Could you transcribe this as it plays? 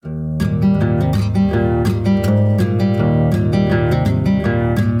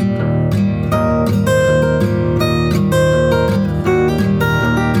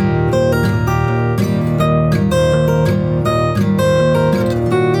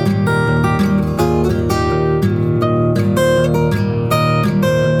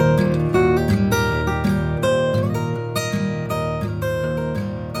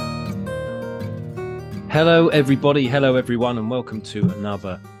everybody. Hello, everyone, and welcome to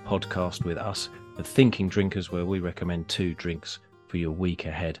another podcast with us, the Thinking Drinkers, where we recommend 2 drinks for your week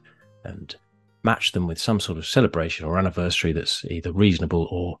ahead and match them with some sort of celebration or anniversary that's either reasonable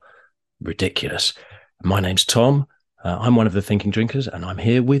or ridiculous. My name's Tom. I'm one of the Thinking Drinkers, and I'm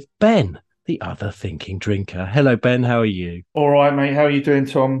here with Ben, the other Thinking Drinker. Hello, Ben. How are you? All right, mate. How are you doing,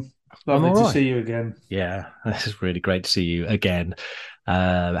 Tom? Lovely to right. see you again. Yeah, this is really great to see you again.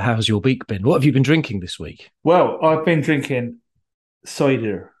 How's your week been? What have you been drinking this week? Well, I've been drinking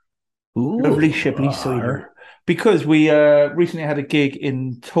cider. Ooh, Lovely shippy cider. Because we recently had a gig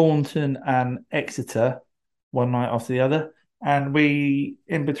in Taunton and Exeter, one night after the other. And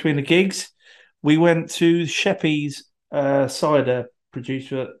in between the gigs, we went to Sheppey's cider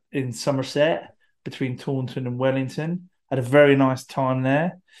producer in Somerset, between Taunton and Wellington. Had a very nice time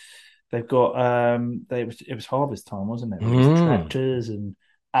there. They've got it was harvest time, wasn't it? There was tractors and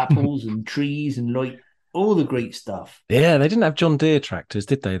apples and trees and like all the great stuff. Yeah, they didn't have John Deere tractors,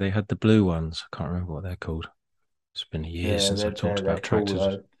 did they? They had the blue ones. I can't remember what they're called. It's been years since I've talked about tractors.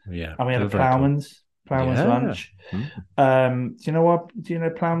 Cool, yeah, and we had a ploughman's lunch. Do you know what? Do you know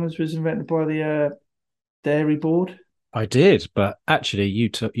ploughman's was invented by the dairy board? I did, but actually, you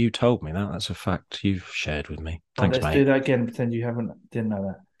told me that. That's a fact you've shared with me. Thanks, let's mate. do that again. Pretend you didn't know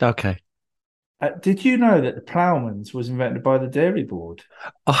that. Okay. Did you know that the ploughman's was invented by the dairy board?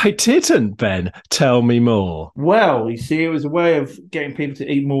 I didn't, Ben. Tell me more. Well, you see, it was a way of getting people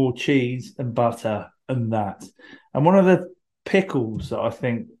to eat more cheese and butter and that. And one of the pickles that I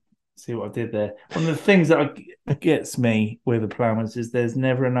think, see what I did there? One of the things that gets me with the ploughman's is there's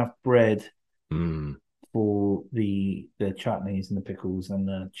never enough bread for the chutneys and the pickles and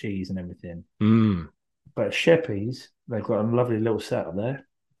the cheese and everything. But Sheppey's, they've got a lovely little setup there.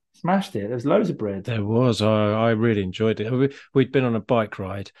 Smashed it. There's loads of bread. There was. I really enjoyed it. We'd been on a bike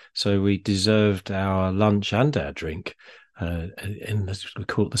ride, so we deserved our lunch and our drink. We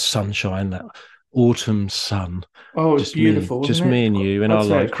call it the sunshine, that autumn sun. Oh, it's beautiful. Just me and you in our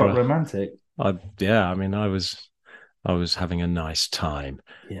lycra. It's quite romantic. I was having a nice time.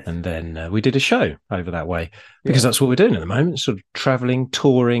 Yes. And then we did a show over that way because that's what we're doing at the moment, sort of traveling,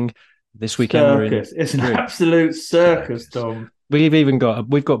 touring. This weekend it's an absolute circus, Tom. We've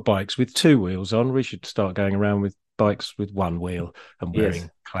got bikes with 2 wheels on. We should start going around with bikes with 1 wheel and wearing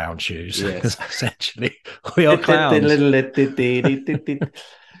clown shoes. Because essentially we are clowns.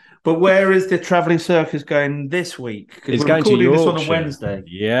 But where is the travelling circus going this week? It's going to Yorkshire. This on a Wednesday.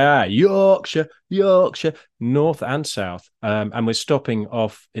 Yeah, Yorkshire, north and south. And we're stopping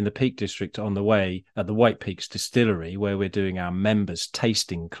off in the Peak District on the way at the White Peaks Distillery, where we're doing our members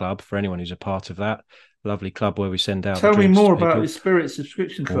tasting club for anyone who's a part of that. Lovely club where we send out. Tell me more about the Spirit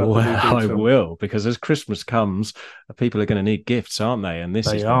Subscription Club. Well, I will, because as Christmas comes, people are going to need gifts, aren't they? And this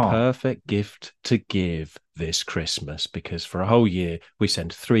is the perfect gift to give this Christmas, because for a whole year, we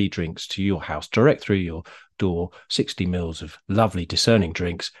send 3 drinks to your house, direct through your door, 60 mils of lovely discerning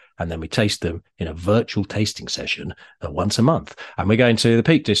drinks, and then we taste them in a virtual tasting session once a month. And we're going to the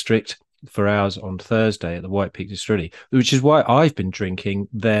Peak District for ours on Thursday at the White Peak Distillery, which is why I've been drinking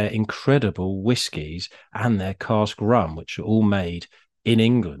their incredible whiskies and their cask rum, which are all made in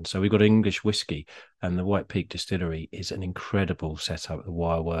England. So we've got English whiskey, and the White Peak Distillery is an incredible setup at the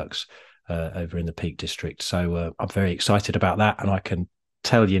Wireworks over in the Peak District. So I'm very excited about that, and I can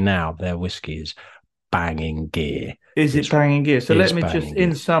tell you now their whiskey is banging gear. It's banging gear? So let me just,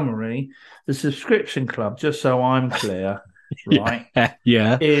 in summary, the subscription club, just so I'm clear, right?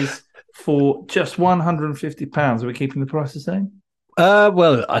 Is for just £150. Are we keeping the price the same?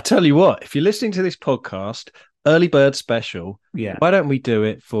 Well, I tell you what, if you're listening to this podcast, early bird special, why don't we do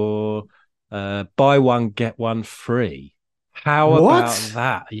it for buy one, get one free? How about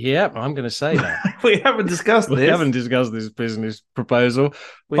that? Yep, I'm going to say that. We haven't discussed this. We haven't discussed this business proposal.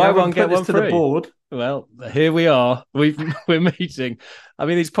 Buy one, get one free. To the board. Well, here we are. We're meeting. I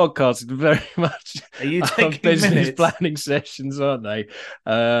mean, these podcasts are very much business planning sessions, aren't they?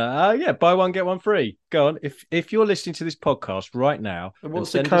 Buy one, get one free. Go on. If you're listening to this podcast right now,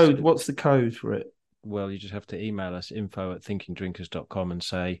 what's the code? What's the code for it? Well, you just have to email us info@thinkingdrinkers.com and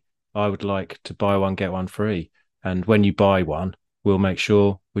say, I would like to buy one, get one free. And when you buy one, we'll make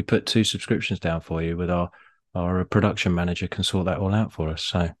sure we put 2 subscriptions down for you with our production manager can sort that all out for us.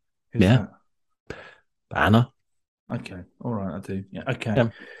 So, Who's that? Anna. Okay. All right. I do. Yeah. Okay.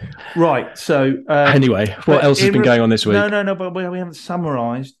 Right. So anyway, what else has been going on this week? No. But we haven't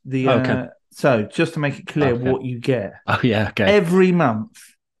summarised the. Okay. So just to make it clear what you get. Oh yeah. Okay. Every month,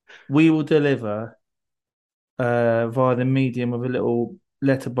 we will deliver via the medium of a little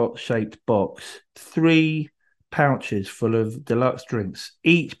letterbox shaped box 3 pouches full of deluxe drinks,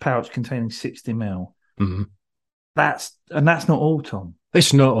 each pouch containing 60 ml. Mm-hmm. That's not all, Tom.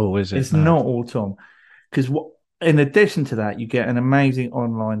 It's not all, is it? It's not all, Tom. Because in addition to that, you get an amazing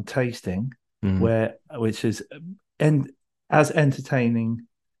online tasting which is as entertaining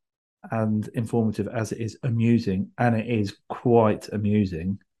and informative as it is amusing, and it is quite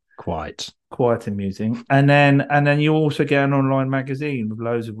amusing. Quite amusing. And then you also get an online magazine with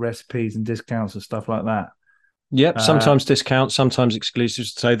loads of recipes and discounts and stuff like that. Yep, sometimes discounts, sometimes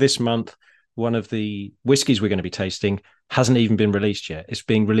exclusives. So this month, one of the whiskies we're going to be tasting hasn't even been released yet. It's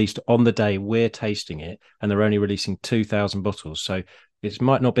being released on the day we're tasting it, and they're only releasing 2,000 bottles. So it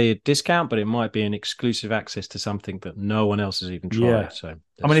might not be a discount, but it might be an exclusive access to something that no one else has even tried. Yeah. So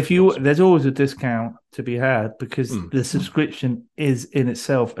I mean, there's always a discount to be had because the subscription is in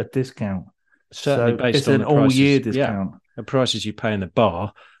itself a discount. Certainly, based it's on an the prices, all-year discount. Yeah, the prices you pay in the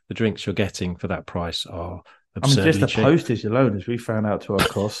bar, the drinks you're getting for that price are absurdly cheap. I mean, just the cheap. Postage alone, as we found out to our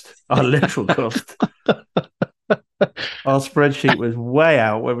cost, our literal cost. Our spreadsheet was way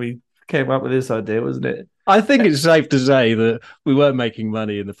out when we came up with this idea, wasn't it? I think it's safe to say that we weren't making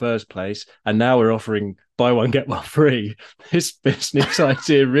money in the first place, and now we're offering buy one, get one free. This business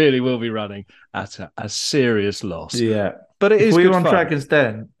idea really will be running at a serious loss. Yeah. But it is good fun. If we were on Dragon's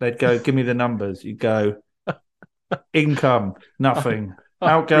Den, they'd go, give me the numbers. You go, income, nothing.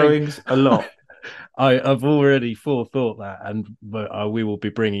 Outgoings, a lot. I've already forethought that, and we will be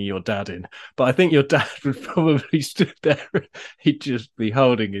bringing your dad in. But I think your dad would probably stood there. He'd just be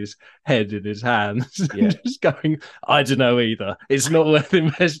holding his head in his hands, and just going, "I don't know either. It's not worth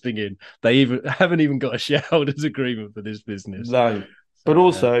investing in. They haven't even got a shareholders agreement for this business." No. But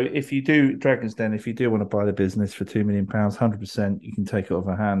also, if you do Dragon's Den, if you do want to buy the business for £2 million, 100%, you can take it off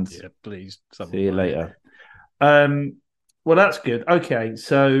our hands. Yeah, please. See you later. Well, that's good. Okay,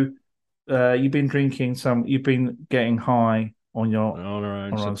 so you've been getting high on your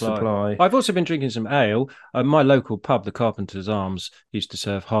own supply. I've also been drinking some ale. My local pub, the Carpenter's Arms, used to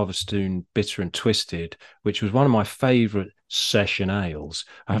serve Harvestoon Bitter and Twisted, which was one of my favourite session ales.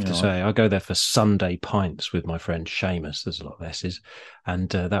 I have to say, I go there for Sunday pints with my friend Seamus. There's a lot of S's, and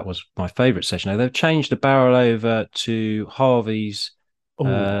that was my favourite session ale. They've changed the barrel over to Harvey's.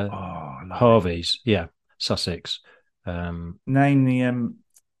 Harvey's, Sussex. Name the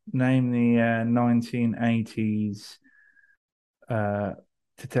 1980s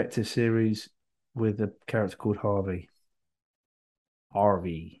detective series with a character called Harvey.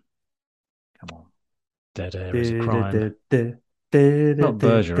 Come on. Dead Air is a Crime. Not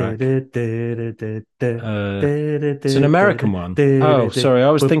Bergerac. It's an American one. Oh, sorry,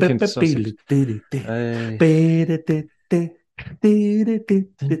 I was thinking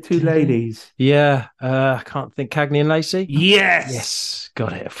The two ladies. Yeah, I can't think. Cagney and Lacey. Yes,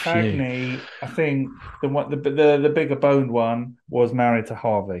 got it. Cagney. I think the bigger boned one was married to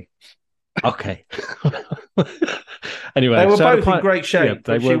Harvey. Okay. Anyway, they were both in great shape.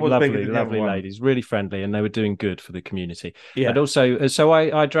 Yeah, they were lovely ladies, really friendly, and they were doing good for the community. Yeah. And also, so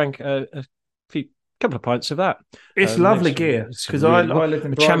I drank a couple of pints of that. It's lovely gear because I lived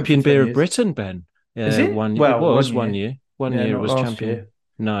in a champion beer of Britain, Ben. Is it? One year. One year it was champion. Year.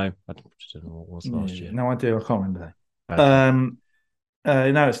 No, I don't know what it was last year. No, I do. I can't remember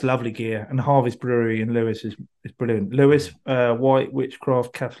that. No, it's lovely gear, and Harvey's Brewery in Lewes is brilliant. Lewes, White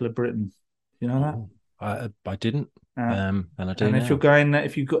Witchcraft, capital of Britain. You know that? I didn't. And I do. And if you're going,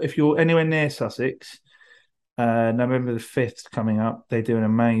 if you're anywhere near Sussex, November the 5th coming up, they do an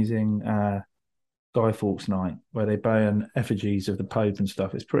amazing Guy Fawkes night where they burn effigies of the Pope and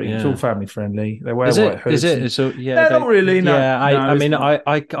stuff. It's pretty. It's all family friendly. They wear white hoods. Is it? Not really. No. Yeah,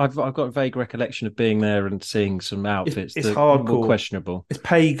 I've got a vague recollection of being there and seeing some outfits. It's hardcore, more questionable. It's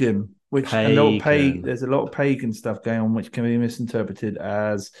pagan. There's a lot of pagan stuff going on, which can be misinterpreted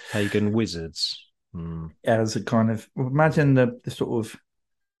as pagan wizards. As a kind of imagine the sort of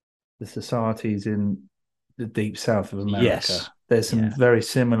the societies in the deep south of America. Yes. There's some very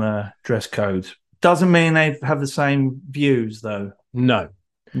similar dress codes. Doesn't mean they have the same views, though. No.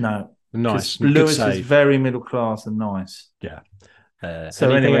 Nice. Lewis is very middle class and nice. Yeah.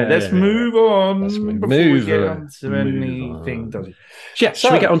 So anyway, let's move on. Before we get on to anything. Yeah.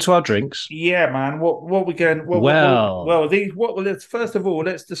 Should we get on to our drinks? Yeah, man. What we going? First of all,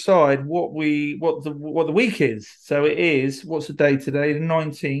 let's decide what the week is. So it is. What's the day today? The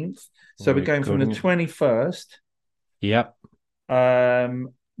 19th. So we're going from the 21st. Yep.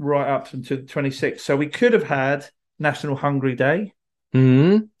 Right up until the 26th. So we could have had National Hungry Day.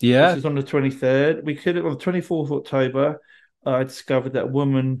 Yeah. This is on the 23rd. We could have, on the 24th of October, I discovered that a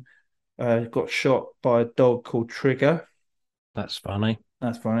woman got shot by a dog called Trigger. That's funny.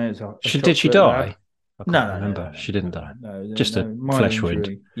 Did she die? I can't remember. No. She didn't die. No, just a flesh wound.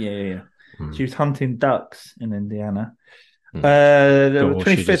 Yeah. She was hunting ducks in Indiana. The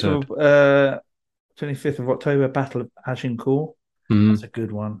 25th of October, Battle of Agincourt. That's a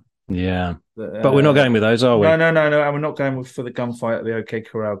good one. Yeah. But we're not going with those, are we? No. And we're not going for the gunfight at the OK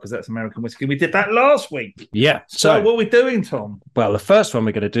Corral because that's American whiskey. We did that last week. Yeah. So what are we doing, Tom? Well, the first one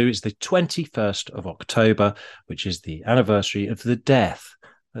we're going to do is the 21st of October, which is the anniversary of the death,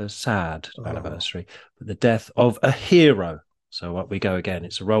 a sad anniversary, but the death of a hero. So up we go again.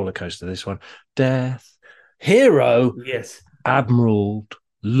 It's a roller coaster, this one. Death, hero. Yes. Admiral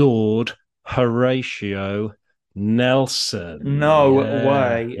Lord Horatio Nelson. No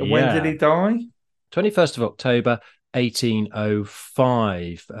way. When did he die? 21st of October,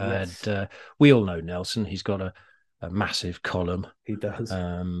 1805. Yes. And we all know Nelson. He's got a massive column. He does.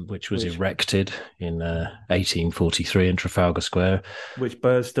 Which was erected in 1843 in Trafalgar Square. Which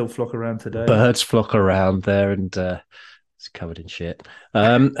birds still flock around today. Birds flock around there, and it's covered in shit.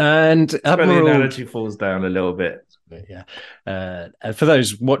 And the analogy falls down a little bit. Yeah. And for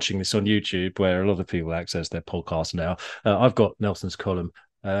those watching this on YouTube, where a lot of people access their podcasts now, I've got Nelson's column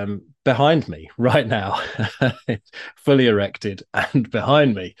behind me right now, fully erected and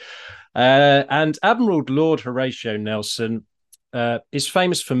behind me. And Admiral Lord Horatio Nelson is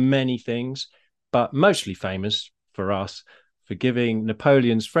famous for many things, but mostly famous for us for giving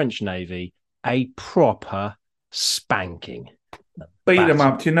Napoleon's French Navy a proper spanking. Beat them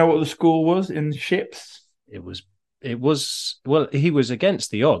up. Do you know what the score was in ships? It was well, he was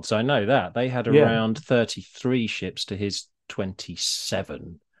against the odds. I know that. They had around 33 ships to his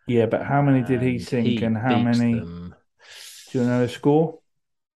 27. Yeah, but how many did he sink and how many? Do you know the score?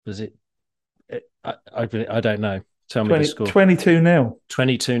 Was it? I don't know. Tell me the score. 22-0.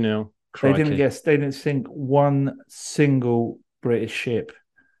 22-0. They didn't sink one single British ship.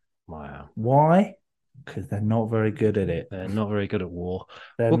 Wow. Why? Because they're not very good at it. They're not very good at war.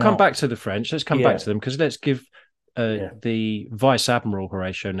 We'll come back to the French. Let's come back to them because let's give the Vice Admiral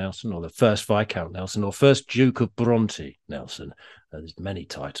Horatio Nelson, or the first Viscount Nelson, or first Duke of Bronte Nelson. There's many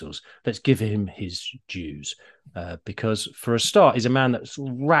titles. Let's give him his dues because, for a start, he's a man that's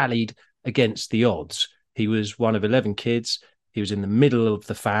rallied against the odds. He was one of 11 kids. He was in the middle of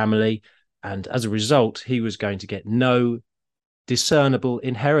the family, and as a result, he was going to get no discernible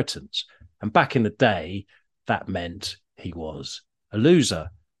inheritance. And back in the day, that meant he was a loser.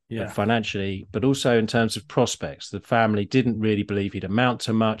 Financially, but also in terms of prospects. The family didn't really believe he'd amount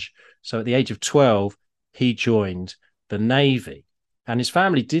to much. So at the age of 12, he joined the Navy. And his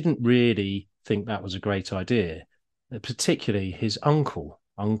family didn't really think that was a great idea, particularly his uncle,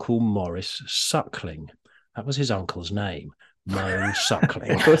 Uncle Morris Suckling. That was his uncle's name, Mo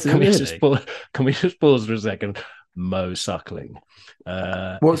Suckling. Can we just pause for a second? Mo Suckling.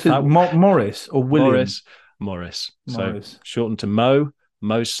 What's his Morris or William? Morris. So shortened to Mo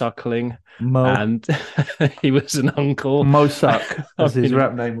Suckling, and he was an uncle. Mo Suck, as his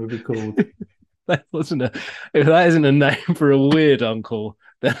rap name would be called. If that isn't a name for a weird uncle,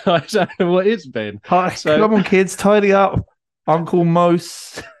 then I don't know what it's been. Come on, kids, tidy up. Uncle Mo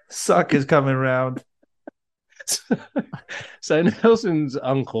Suck is coming round. So Nelson's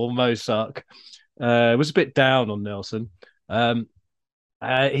uncle, Mo Suck, was a bit down on Nelson.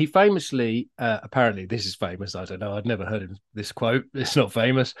 He famously, apparently this is famous, I don't know, I'd never heard this quote, it's not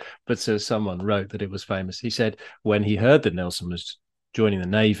famous, but someone wrote that it was famous. He said when he heard that Nelson was joining the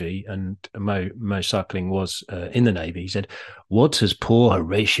Navy and Mo Suckling was in the Navy, he said, "What has poor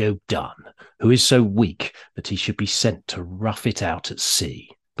Horatio done, who is so weak that he should be sent to rough it out at sea?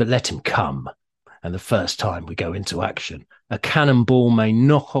 But let him come, and the first time we go into action, a cannonball may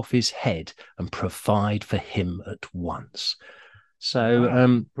knock off his head and provide for him at once."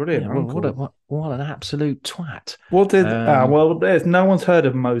 So, brilliant! What an absolute twat! What did? There's no one's heard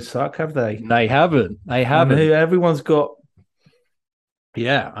of Mo Suck, have they? They haven't. Everyone's got.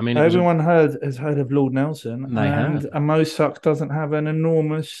 Yeah, I mean, everyone has heard of Lord Nelson, and Mo Suck doesn't have an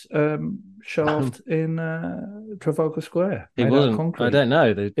enormous shaft in Trafalgar Square. It wasn't. Concrete, I don't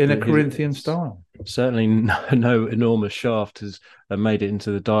know. In a Corinthian style. Certainly, no enormous shaft has made it into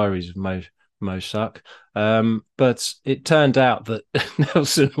the diaries of Mo Suck. But it turned out that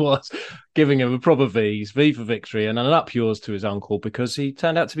Nelson was giving him a proper V for victory, and an up yours to his uncle because he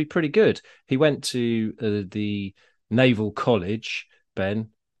turned out to be pretty good. He went to the Naval College, Ben,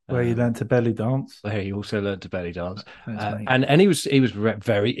 where he learned to belly dance. Where he also learned to belly dance, and he was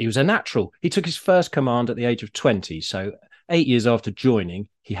a natural. He took his first command at the age of 20, so 8 years after joining,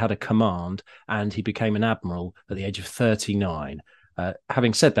 he had a command, and he became an admiral at the age of 39.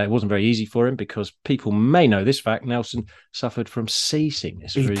 Having said that, it wasn't very easy for him because people may know this fact. Nelson suffered from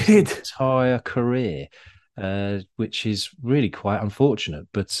seasickness for his entire career. which is really quite unfortunate.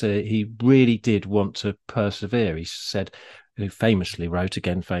 But he really did want to persevere. He said, he famously wrote,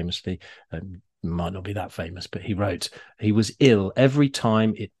 might not be that famous, but he wrote, he was ill every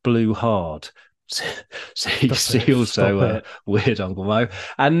time it blew hard. See also weird Uncle Mo,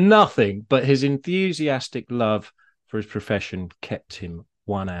 and nothing but his enthusiastic love for his profession kept him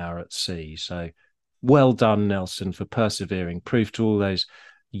 1 hour at sea. So well done, Nelson, for persevering. Proof to all those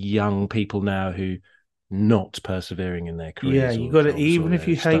young people now who not persevering in their careers. Yeah, you got to, even if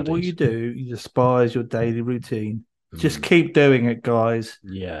you hate what you do, you despise your daily routine. Just keep doing it, guys.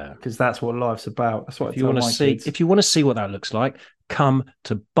 Yeah, because that's what life's about. That's what if you want to see. Kids. If you want to see what that looks like, come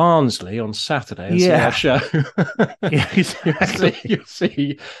to Barnsley on Saturday and see our show. Yeah, exactly.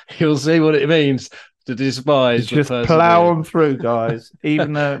 You'll see what it means to despise. Just plow on through, guys,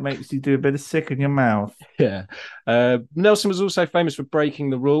 even though it makes you do a bit of sick in your mouth. Yeah. Nelson was also famous for breaking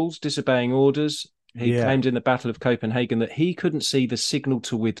the rules, disobeying orders. He claimed in the Battle of Copenhagen that he couldn't see the signal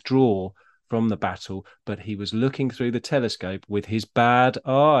to withdraw from the battle, but he was looking through the telescope with his bad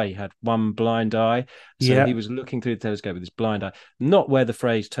eye. He had one blind eye, so he was looking through the telescope with his blind eye. Not where the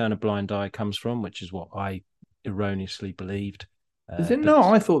phrase "turn a blind eye" comes from, which is what I erroneously believed. Is it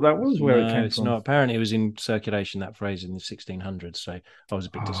not? I thought that was where it came from. It's not. Apparently, it was in circulation, that phrase, in the 1600s. So I was a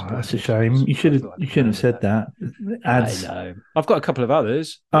bit disappointed. That's a shame. You shouldn't have said that. I know. I've got a couple of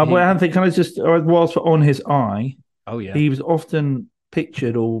others. Well, Anthony, can I just, whilst on his eye? Oh yeah, he was often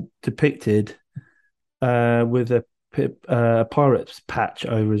pictured or depicted with a pirate's patch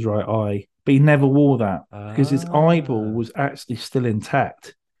over his right eye, but he never wore that because his eyeball was actually still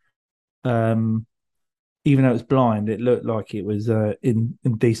intact. Even though it was blind, it looked like it was in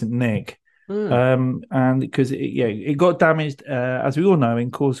decent nick. And because it got damaged, as we all know,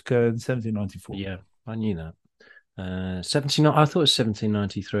 in Corsica in 1794. Yeah, I knew that. 79. I thought it was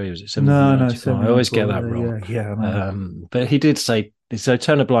 1793. Was it 1794? No, I always get that wrong. Yeah. But he did say, so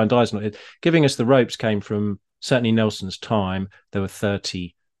turn a blind eye is not it. Giving us the ropes came from certainly Nelson's time. There were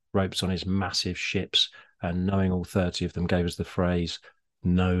 30 ropes on his massive ships, and knowing all 30 of them gave us the phrase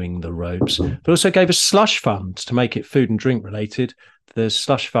knowing the ropes, but also gave us slush funds to make it food and drink related. The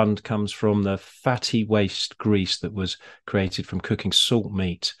slush fund comes from the fatty waste grease that was created from cooking salt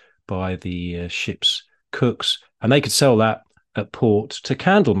meat by the ship's cooks, and they could sell that at port to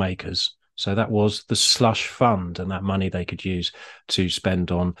candle makers. So that was the slush fund, and that money they could use to spend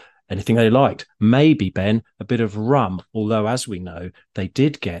on anything they liked. Maybe, Ben, a bit of rum, although as we know, they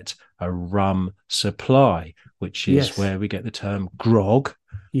did get a rum supply, which is where we get the term grog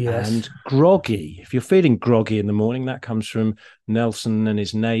and groggy. If you're feeling groggy in the morning, that comes from Nelson and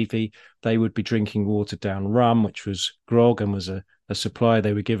his navy. They would be drinking watered down rum, which was grog and was a supply.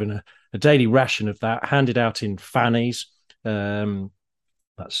 They were given a daily ration of that, handed out in fannies.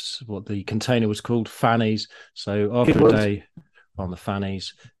 That's what the container was called, fannies. So after a day on the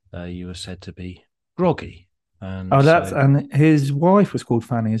fannies, you were said to be groggy. And and his wife was called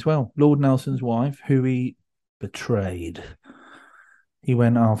Fanny as well. Lord Nelson's wife, who he betrayed. He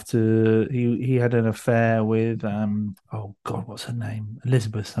went after he had an affair with oh God, what's her name?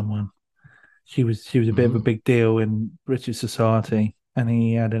 Elizabeth someone. She was a bit of a big deal in British society, and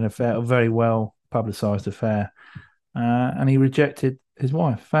he had an affair, a very well publicised affair, and he rejected his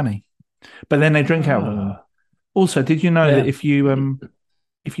wife Fanny. But then they drink out with them. Also, did you know that if you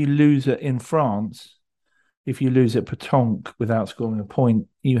lose it in France, if you lose at Pétanque without scoring a point,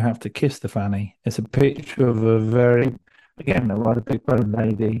 you have to kiss the fanny. It's a picture of a rather big boned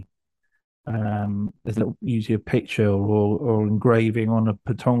lady. There's usually a picture or engraving on a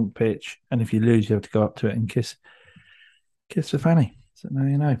Pétanque pitch, and if you lose, you have to go up to it and kiss the fanny. So now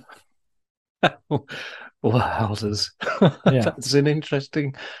you know. Wowzers. That's an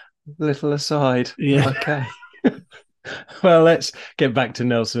interesting little aside. Yeah. Okay. Well, let's get back to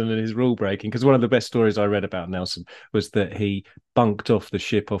Nelson and his rule breaking, because one of the best stories I read about Nelson was that he bunked off the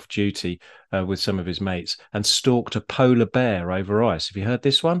ship off duty with some of his mates and stalked a polar bear over ice. Have you heard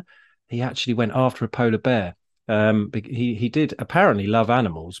this one? He actually went after a polar bear. He did apparently love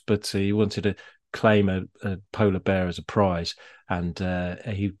animals, but he wanted to claim a polar bear as a prize, and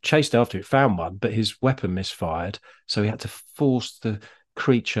he chased after it, found one, but his weapon misfired, so he had to force the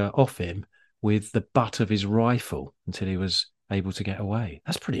creature off him with the butt of his rifle until he was able to get away.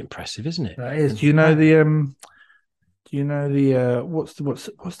 That's pretty impressive, isn't it? That is. Do you know the what's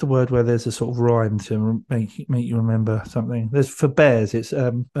the word where there's a sort of rhyme to make you remember something? There's for bears. It's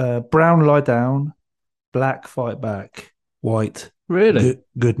brown lie down, black fight back, white really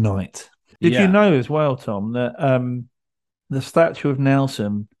good night. Did you know as well, Tom, that the statue of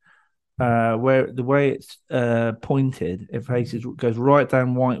Nelson where the way it's pointed, it goes right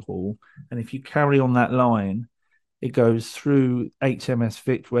down Whitehall, and if you carry on that line, it goes through HMS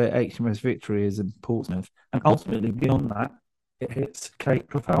Victory, where HMS Victory is in Portsmouth, and ultimately beyond that, it hits Cape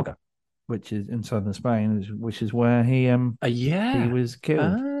Trafalgar, which is in southern Spain, which is where he was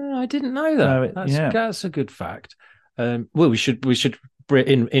killed. I didn't know that. That's a good fact. Well, we should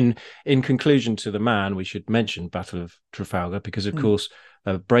in conclusion to the man, we should mention Battle of Trafalgar because, of course,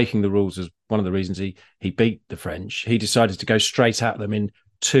 breaking the rules is one of the reasons he beat the French. He decided to go straight at them in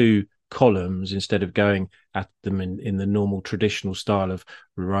two columns instead of going at them in the normal traditional style of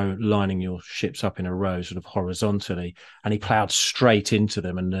lining your ships up in a row, sort of horizontally, and he ploughed straight into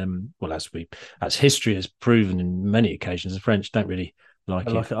them. And well, as history has proven in many occasions, the French don't really like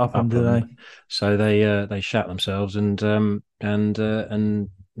it up and do they? So they shat themselves, and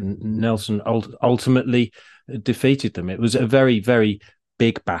Nelson ultimately defeated them. It was a very, very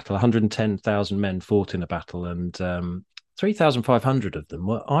big battle. 110,000 men fought in the battle, and 3,500 of them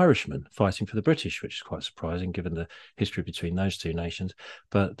were Irishmen fighting for the British, which is quite surprising given the history between those two nations.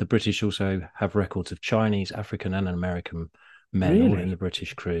 But the British also have records of Chinese, African, and American men all in the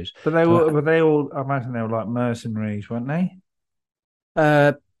British crews. But were they all? I imagine they were like mercenaries, weren't they?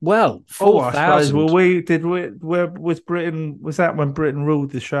 Well, 4,000. Was Britain? Was that when Britain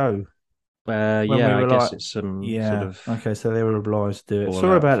ruled the show? I guess it's some sort of. Okay, so they were obliged to do it.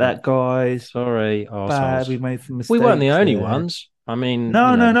 Sorry about that, guys. Sorry, bad. We made some mistakes. We weren't the only ones. I mean,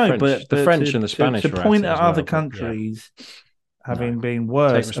 no. But the French and the Spanish. To point at other countries having been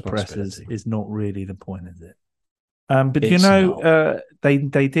worse oppressors is not really the point, is it? But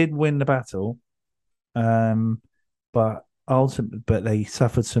they did win the battle, but they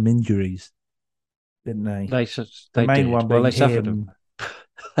suffered some injuries, didn't they? The main one being they suffered them.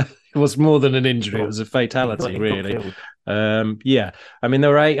 It was more than an injury; it was a fatality, really. I mean, there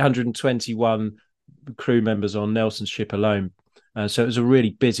were 821 crew members on Nelson's ship alone. So it was a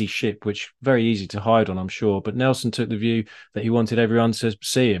really busy ship, which very easy to hide on, I'm sure. But Nelson took the view that he wanted everyone to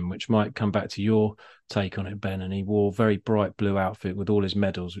see him, which might come back to your take on it, Ben. And he wore a very bright blue outfit with all his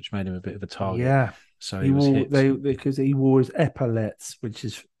medals, which made him a bit of a target. Yeah. So he was because he wore his epaulettes, which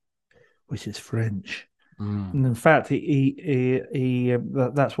is French. And in fact,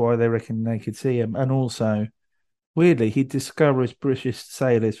 that's why they reckon they could see him. And also, weirdly, he discouraged British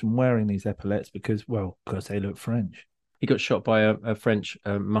sailors from wearing these epaulettes because they look French. He got shot by a French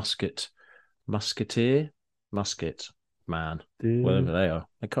musket man, whatever they are.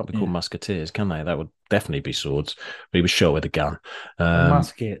 They can't be called musketeers, can they? That would definitely be swords. But he was shot with a gun. A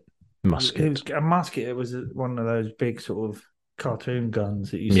musket. Musket. It was a musket. It was one of those big sort of cartoon guns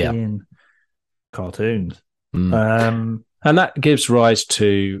that you see in cartoons. And that gives rise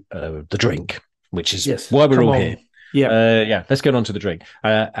to the drink, which is why we're all here. Let's get on to the drink.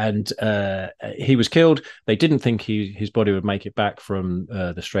 And he was killed. They didn't think his body would make it back from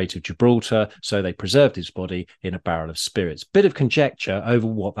the Strait of Gibraltar, so they preserved his body in a barrel of spirits. Bit of conjecture over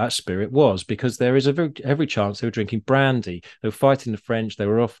what that spirit was, because there is every chance they were drinking brandy. They were fighting the French. They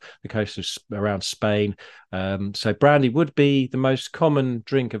were off the coast around Spain. So brandy would be the most common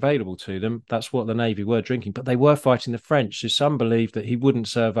drink available to them. That's what the Navy were drinking. But they were fighting the French. So some believe that he wouldn't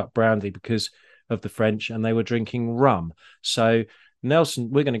serve up brandy because of the French, and they were drinking rum. So Nelson,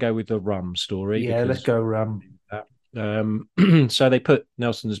 we're going to go with the rum story. Yeah, let's go rum. So they put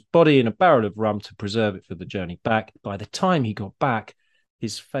Nelson's body in a barrel of rum to preserve it for the journey back. By the time he got back,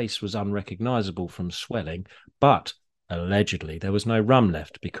 his face was unrecognizable from swelling, but allegedly there was no rum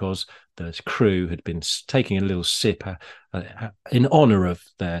left because the crew had been taking a little sip in honor of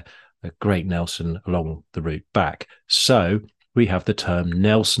their great Nelson along the route back. So we have the term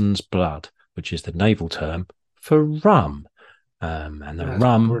Nelson's blood, which is the naval term for rum. And the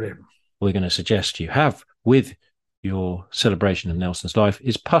rum we're going to suggest you have with your celebration of Nelson's life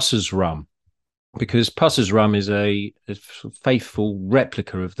is Puss's rum, because Puss's rum is a faithful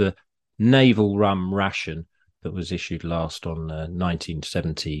replica of the naval rum ration that was issued last on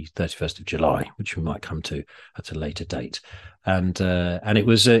 1970, 31st of July, which we might come to at a later date. And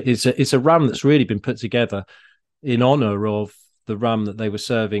it's a rum that's really been put together in honor of the rum that they were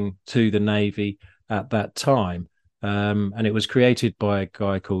serving to the Navy at that time. And it was created by a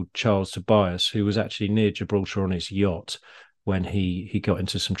guy called Charles Tobias, who was actually near Gibraltar on his yacht when he got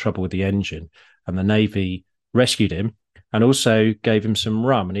into some trouble with the engine. And the Navy rescued him and also gave him some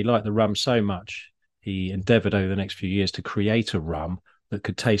rum. And he liked the rum so much, he endeavoured over the next few years to create a rum that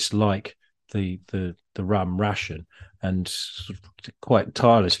could taste like the rum ration, and quite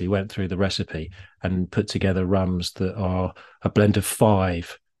tirelessly went through the recipe and put together rums that are a blend of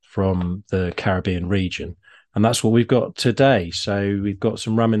 5 from the Caribbean region. And that's what we've got today. So we've got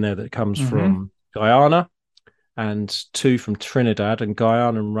some rum in there that comes from Guyana and 2 from Trinidad. And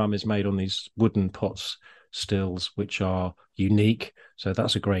Guyana rum is made on these wooden pots stills, which are unique. So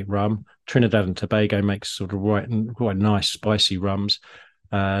that's a great rum. Trinidad and Tobago makes sort of quite nice, spicy rums.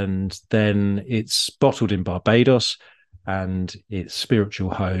 And then it's bottled in Barbados, and its spiritual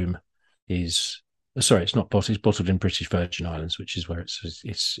home is... Sorry, it's not bottled. It's bottled in British Virgin Islands, which is where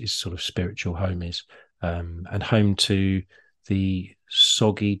its sort of spiritual home is, and home to the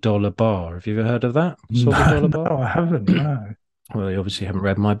Soggy Dollar Bar. Have you ever heard of that? Soggy Dollar Bar? No, I haven't. No. Well, you obviously haven't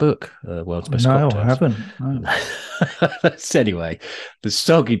read my book, World's Best Cocktails. No, I haven't. No. Anyway, the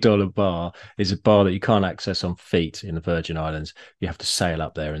Soggy Dollar Bar is a bar that you can't access on feet in the Virgin Islands. You have to sail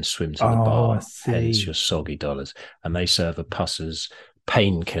up there and swim to the bar. Hence your Soggy Dollars. And they serve a Pusser's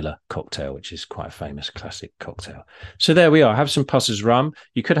Painkiller cocktail, which is quite a famous classic cocktail. So there we are. Have some Pusser's rum.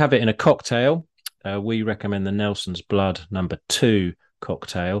 You could have it in a cocktail. We recommend the Nelson's Blood No. 2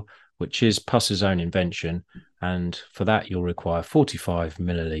 cocktail, which is Pusser's own invention. And for that, you'll require 45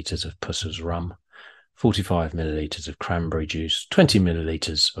 millilitres of Pusser's rum, 45 millilitres of cranberry juice, 20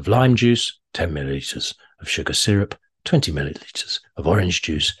 millilitres of lime juice, 10 millilitres of sugar syrup, 20 millilitres of orange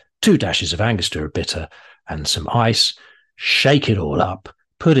juice, 2 dashes of Angostura bitter, and some ice. Shake it all up,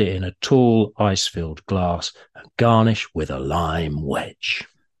 put it in a tall ice-filled glass, and garnish with a lime wedge.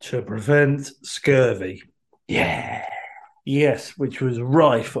 To prevent scurvy. Yeah. Yes, which was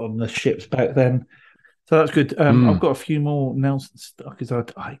rife on the ships back then. So that's good. I've got a few more Nelson stuff because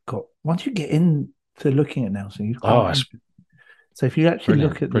I got... Once you get into looking at Nelson, you can't... So if you actually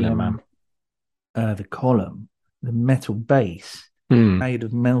look at the column, the metal base made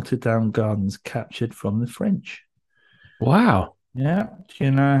of melted down guns captured from the French. Wow. Yeah. Do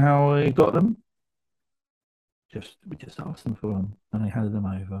you know how we got them? We just asked them for them and they handed them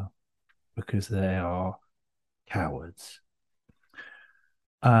over because they are cowards.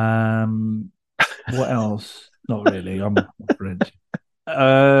 What else? Not really. I'm French.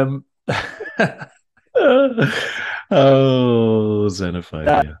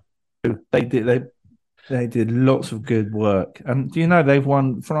 Xenophobia. They did lots of good work, and do you know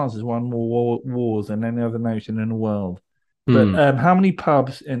France has won more wars than any other nation in the world. But how many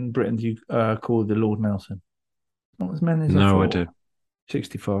pubs in Britain do you call the Lord Nelson? Not as many as I thought. I do.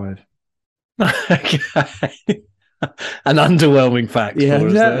 65. Okay. An underwhelming fact. Yeah,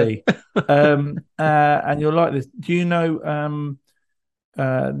 exactly. And you'll like this. Do you know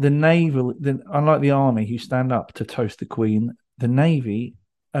the naval? Unlike the army, who stand up to toast the Queen, the Navy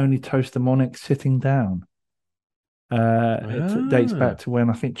only toast the monarch sitting down. It dates back to when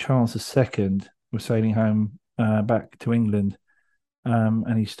I think Charles II was sailing home back to England,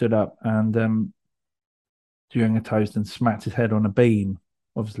 and he stood up and during a toast and smacked his head on a beam,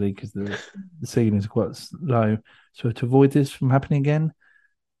 obviously because the ceiling is quite low. So to avoid this from happening again,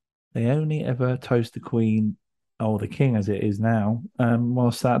 they only ever toast the Queen or the King as it is now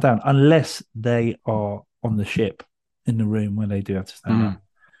while sat down, unless they are on the ship in the room where they do have to stand up.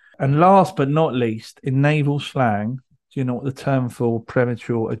 And last but not least, in naval slang, do you know what the term for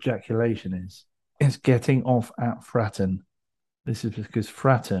premature ejaculation is? It's getting off at Fratton. This is because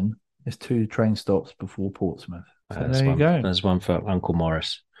Fratton is 2 train stops before Portsmouth. So there you go. There's one for Uncle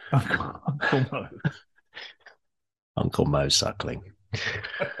Morris. Uncle Mo. Uncle Mo Suckling.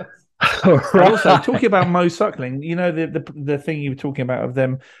 Right. Also, talking about Mo Suckling, you know the thing you were talking about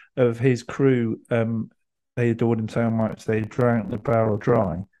of his crew, they adored him so much they drank the barrel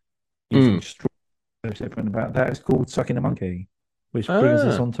dry. About that is called Sucking a Monkey, which brings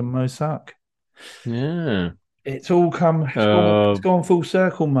us on to Mo Suck. Yeah. It's all come. It's gone full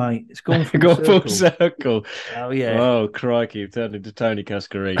circle, mate. It's gone full circle. Oh yeah. Oh crikey! You've turned into Tony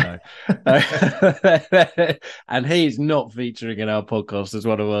Cascarino, and he's not featuring in our podcast as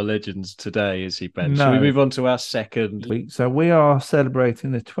one of our legends today, is he, Ben? No. Shall we move on to our second week? So we are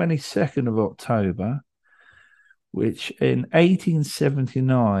celebrating the 22nd of October, which in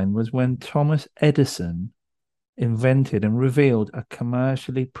 1879 was when Thomas Edison invented and revealed a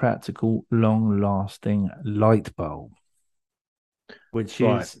commercially practical, long-lasting light bulb.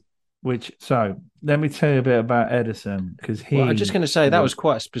 So let me tell you a bit about Edison, because I'm just going to say that was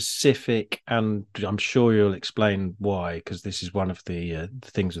quite specific, and I'm sure you'll explain why, because this is one of the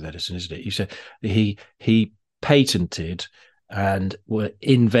things with Edison, isn't it? You said he patented and were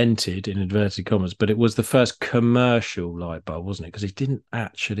invented, in inverted commas, but it was the first commercial light bulb, wasn't it? Because he didn't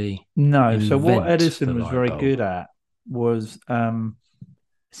actually. No. So what Edison was very good at was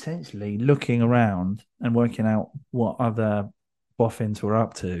essentially looking around and working out what other boffins were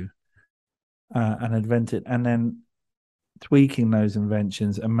up to, and invented, and then tweaking those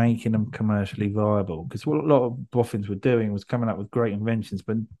inventions and making them commercially viable. Because what a lot of boffins were doing was coming up with great inventions,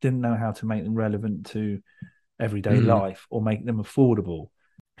 but didn't know how to make them relevant to everyday life or make them affordable.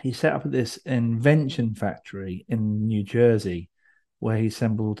 He set up this invention factory in New Jersey where he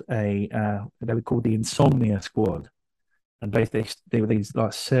assembled they were called the Insomnia Squad. And basically they were these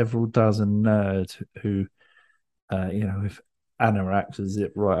like several dozen nerds who, with anoraks and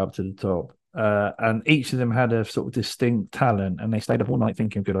zip right up to the top. And each of them had a sort of distinct talent, and they stayed up all night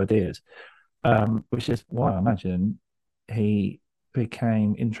thinking of good ideas, which is why I imagine he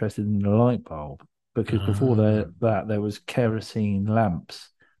became interested in the light bulb, because before that there was kerosene lamps,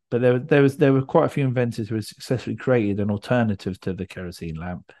 but there were quite a few inventors who had successfully created an alternative to the kerosene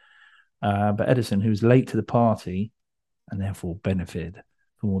lamp. But Edison, who was late to the party and therefore benefited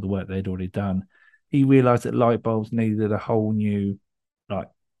from all the work they'd already done, he realized that light bulbs needed a whole new,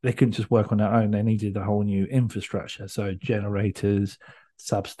 they couldn't just work on their own. They needed a whole new infrastructure. So generators,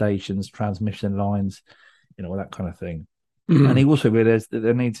 substations, transmission lines, all that kind of thing. And he also realized that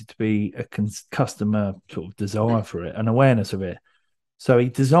there needed to be a customer sort of desire for it, an awareness of it. So he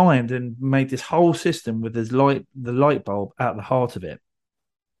designed and made this whole system with the light bulb at the heart of it.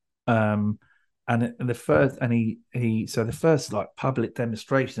 The first like public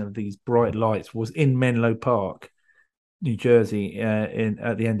demonstration of these bright lights was in Menlo Park, New Jersey, at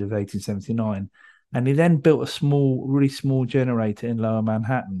the end of 1879. And he then built a really small generator in Lower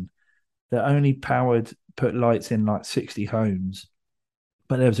Manhattan that only put lights in like 60 homes.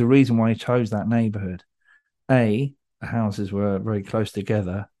 But there was a reason why he chose that neighborhood. A, the houses were very close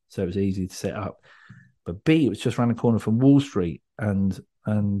together, so it was easy to set up. But B, it was just around the corner from Wall Street and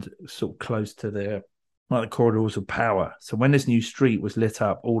sort of close to the corridors of power. So when this new street was lit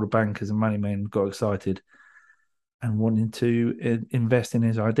up, all the bankers and money men got excited and wanted to invest in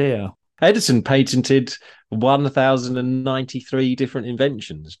his idea. Edison patented 1,093 different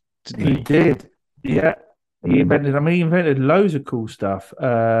inventions, didn't he? He did, yeah. He invented loads of cool stuff.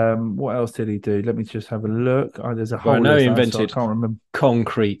 What else did he do? Let me just have a look. There's a whole list. I know he invented I can't remember.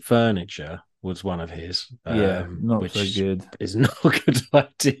 Concrete furniture was one of his. Not so good. Is not a good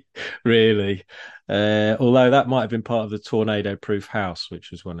idea, really. Although that might have been part of the tornado-proof house,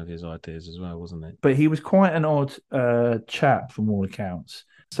 which was one of his ideas as well, wasn't it? But he was quite an odd chap from all accounts.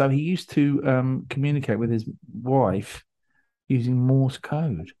 So he used to communicate with his wife using Morse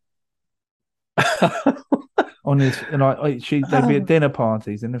code. On his, they'd be at dinner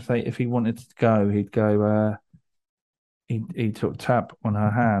parties, and if he wanted to go, he'd go. He'd sort of tap on her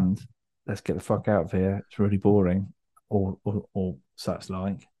hand. Let's get the fuck out of here. It's really boring, or such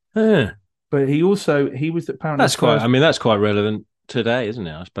like. Yeah. But he was apparently that's quite relevant today, isn't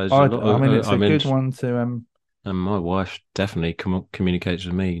it? I suppose. It's a good one to. And my wife definitely communicates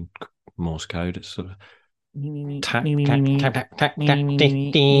with me Morse code. It's sort of. Can you do that?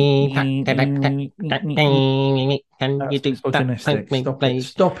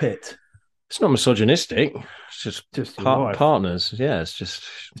 Stop it. It's not misogynistic. It's just partners. Yeah, it's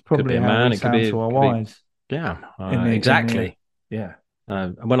probably could be a man. It could be our wives. Yeah, exactly. Yeah.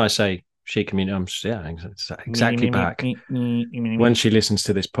 When I say she communicates, it's exactly back. When she listens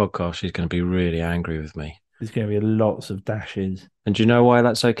to this podcast, she's going to be really angry with me. There's going to be lots of dashes. And do you know why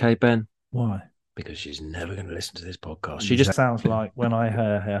that's okay, Ben? Why? Because she's never going to listen to this podcast. She just sounds like when I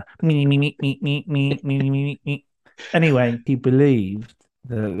heard her. Anyway, he believed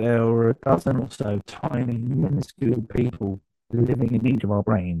that there were a dozen or so tiny, minuscule people living in each of our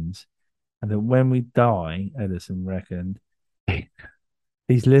brains, and that when we die, Edison reckoned,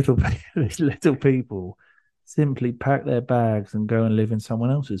 these little people simply pack their bags and go and live in someone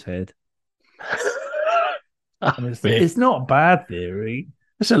else's head. It's not a bad theory.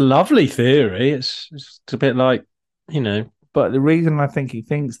 It's a lovely theory. It's a bit like, But the reason I think he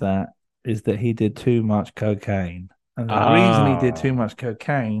thinks that is that he did too much cocaine. And the reason he did too much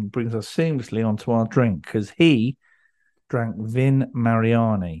cocaine brings us seamlessly onto our drink, because he drank Vin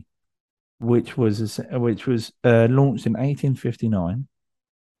Mariani, which was launched in 1859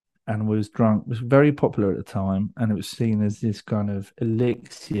 and was very popular at the time, and it was seen as this kind of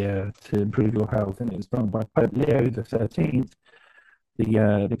elixir to improve your health. And it was drunk by Pope Leo XIII,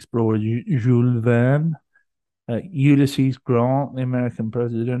 the explorer Jules Verne, Ulysses Grant, the American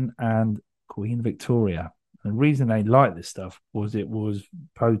president, and Queen Victoria. And the reason they liked this stuff was it was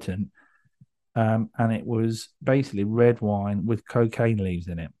potent, and it was basically red wine with cocaine leaves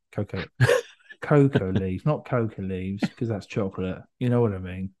in it. Cocoa leaves, not coca leaves, because that's chocolate. You know what I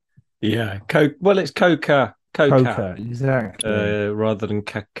mean? Yeah. It's coca. Coca, exactly. Rather than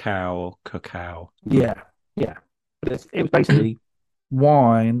cacao or cacao. Yeah. But it was basically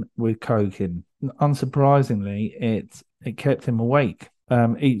wine with coke in. Unsurprisingly, it it kept him awake.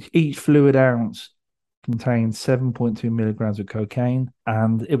 Each fluid ounce contained 7.2 milligrams of cocaine,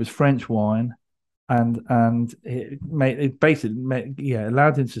 and it was French wine, and it basically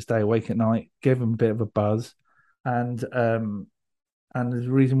allowed him to stay awake at night, gave him a bit of a buzz, and there's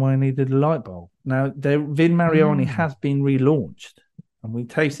a reason why he needed a light bulb. Now, Vin Mariani has been relaunched, and we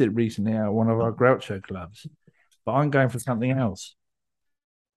tasted it recently at one of our Groucho clubs, but I'm going for something else.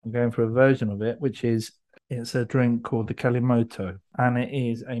 I'm going for a version of it, it's a drink called the Kalimoto, and it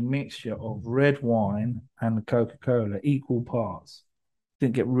is a mixture of red wine and Coca-Cola, equal parts.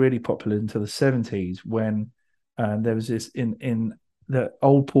 Didn't get really popular until the 70s when there was this in the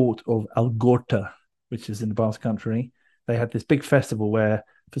old port of Algorta, which is in the Basque Country. They had this big festival where,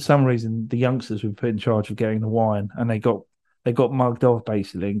 for some reason, the youngsters were put in charge of getting the wine, and they got mugged off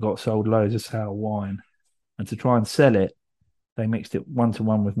basically and got sold loads of sour wine. And to try and sell it, they mixed it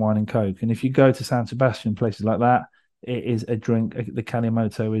 1-to-1 with wine and Coke. And if you go to San Sebastian, places like that, it is a drink. The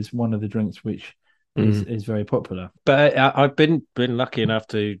Kalimoto is one of the drinks which is very popular. But I've been lucky enough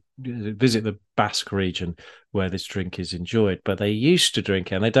to visit the Basque region where this drink is enjoyed. But they used to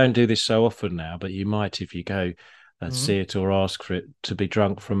drink it, and they don't do this so often now, but you might if you go see it or ask for it, to be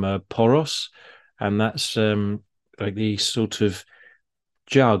drunk from a poros. And that's like these sort of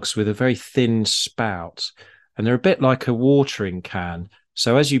jugs with a very thin spout. And they're a bit like a watering can.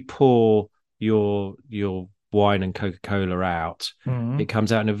 So as you pour your wine and Coca-Cola out, it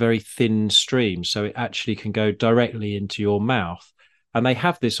comes out in a very thin stream. So it actually can go directly into your mouth. And they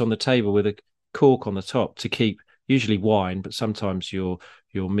have this on the table with a cork on the top to keep usually wine, but sometimes your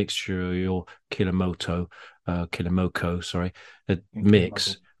mixture or your Kilimoko,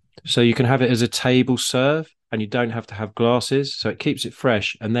 mix. So you can have it as a table serve, and you don't have to have glasses. So it keeps it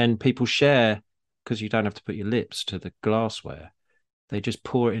fresh. And then people share, because you don't have to put your lips to the glassware. They just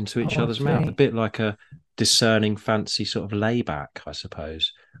pour it into each other's mouth, a bit like a discerning, fancy sort of layback, I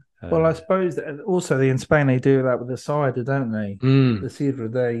suppose. Well, I suppose that also in Spain they do that with the cider, don't they? The cider,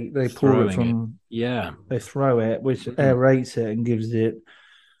 they pour it from... They throw it, which aerates it and gives it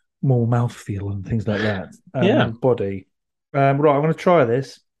more mouthfeel and things like that. Body. Right, I'm going to try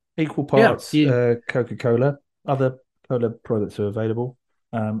this. Equal parts Coca-Cola. Other cola products are available.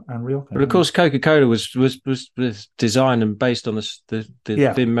 And Rioja. But of course, Coca-Cola was designed and based on the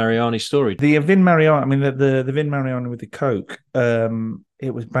Vin Mariani story. The Vin Mariani, I mean, the Vin Mariani with the Coke,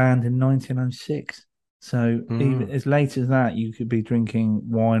 it was banned in 1906. So even as late as that, you could be drinking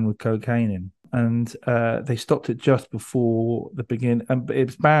wine with cocaine in. And they stopped it just before the beginning. It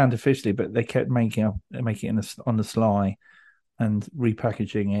was banned officially, but they kept making it on the sly and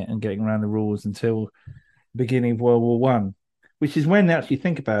repackaging it and getting around the rules until the beginning of World War One. Which is when, actually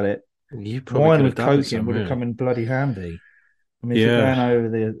think about it, wine with Coke in would have come in bloody handy. I mean,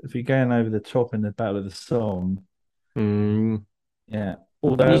 if you're going over the top in the Battle of the Somme,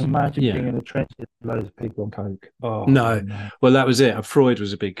 Although imagine being in the trenches, loads of people on Coke. Oh no, well that was it. Freud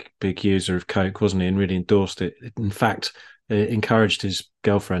was a big user of Coke, wasn't he, and really endorsed it. In fact, encouraged his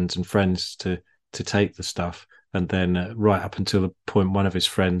girlfriends and friends to take the stuff. And then right up until the point one of his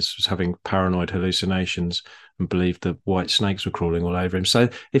friends was having paranoid hallucinations and believed that white snakes were crawling all over him. So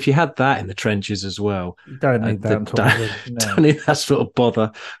if you had that in the trenches as well, you don't need that. Don't need that sort of bother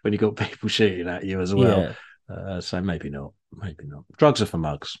when you've got people shooting at you as well. So maybe not. Drugs are for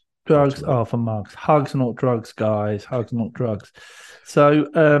mugs. Drugs are for mugs. Hugs, not drugs, guys. Hugs, not drugs.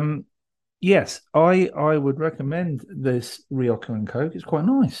 So yes, I would recommend this Rioja and Coke. It's quite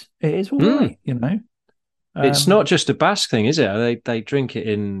nice. It is all right, you know. It's not just a Basque thing, is it? They drink it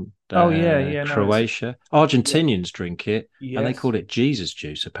in Croatia. Argentinians drink it, and they call it Jesus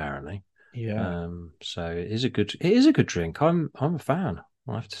juice, apparently. Yeah. So it is a good drink. I'm a fan,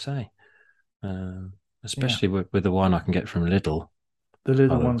 I have to say. Especially with the one I can get from Lidl. The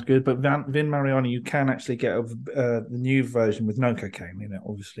Lidl one's good, but Vin Mariani, you can actually get the new version with no cocaine in it,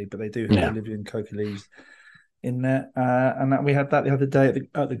 obviously, but they do have Bolivian coca leaves in there, and that we had that the other day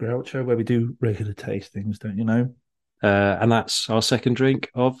at the Groucho, where we do regular tastings, don't you know? And that's our second drink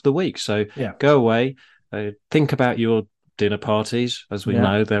of the week. So go away, think about your dinner parties. As we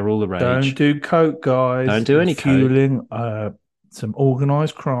know, they're all the rage. Don't do Coke, guys. Don't do any fueling, some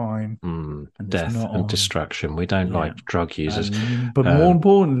organised crime, and death and destruction. We don't like drug users. But more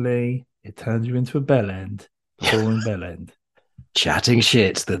importantly, it turns you into a bellend, boring bellend. Chatting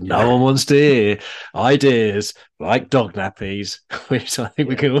shit that no one wants to hear. Ideas like dog nappies, which I think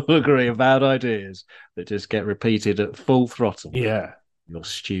we can all agree are bad ideas that just get repeated at full throttle. Yeah. Your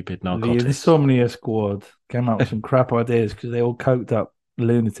stupid narcotics. The Insomnia Squad came up with some crap ideas because they all coked up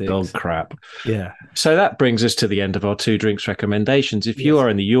lunatics. Dog crap. Yeah. So that brings us to the end of our 2 drinks recommendations. If you are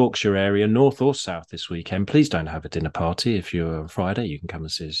in the Yorkshire area, north or south this weekend, please don't have a dinner party. If you're on Friday, you can come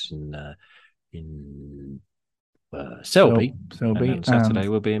and see us in Selby. And then Saturday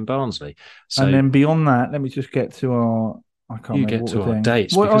we'll be in Barnsley. So, and then beyond that, let me just get to our. I can't you remember get to our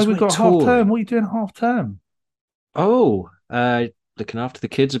dates. We've got half term. What are you doing half term? Oh, looking after the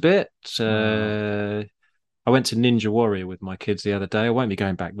kids a bit. I went to Ninja Warrior with my kids the other day. I won't be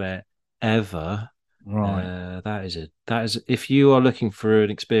going back there ever. Right. That is if you are looking for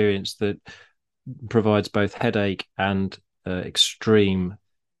an experience that provides both headache and extreme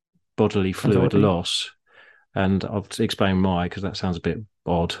bodily fluid loss, and I'll explain why, because that sounds a bit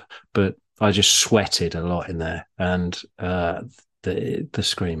odd, but I just sweated a lot in there, and the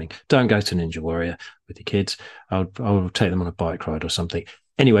screaming. Don't go to Ninja Warrior with your kids. I'll take them on a bike ride or something.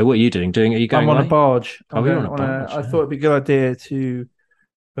 Anyway, what are you doing? Are you going? I'm on a barge. You're on a barge. I thought it'd be a good idea to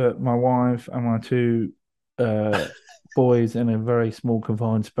put my wife and my 2 boys in a very small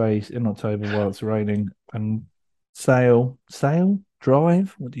confined space in October while it's raining and sail,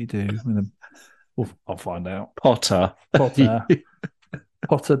 drive. What do you do? I'll find out. Potter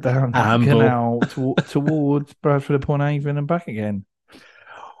down the canal towards Bradford-upon Avon and back again.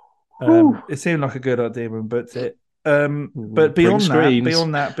 It seemed like a good idea when we booked it. But beyond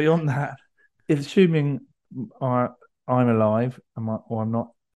that, if assuming I'm alive or I'm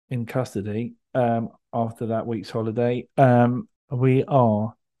not in custody after that week's holiday, we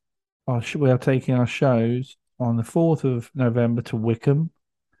are taking our shows on the 4th of November to Wickham,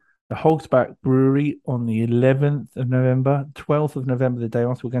 the Hogsback Brewery on the 11th of November, 12th of November, the day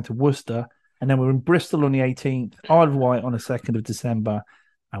after, we're going to Worcester, and then we're in Bristol on the 18th, Isle of Wight on the 2nd of December,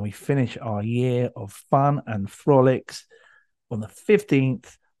 and we finish our year of fun and frolics on the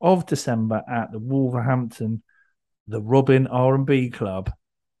 15th of December at the Wolverhampton, the Robin R&B Club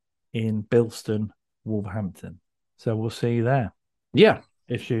in Bilston, Wolverhampton. So we'll see you there. Yeah.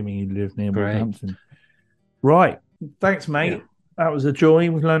 Assuming you live near Wolverhampton. Right. Thanks, mate. Yeah. That was a joy.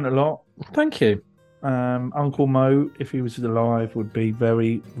 We've learned a lot. Thank you. Uncle Mo, if he was alive, would be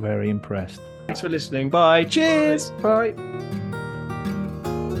very, very impressed. Thanks for listening. Bye. Cheers. Bye.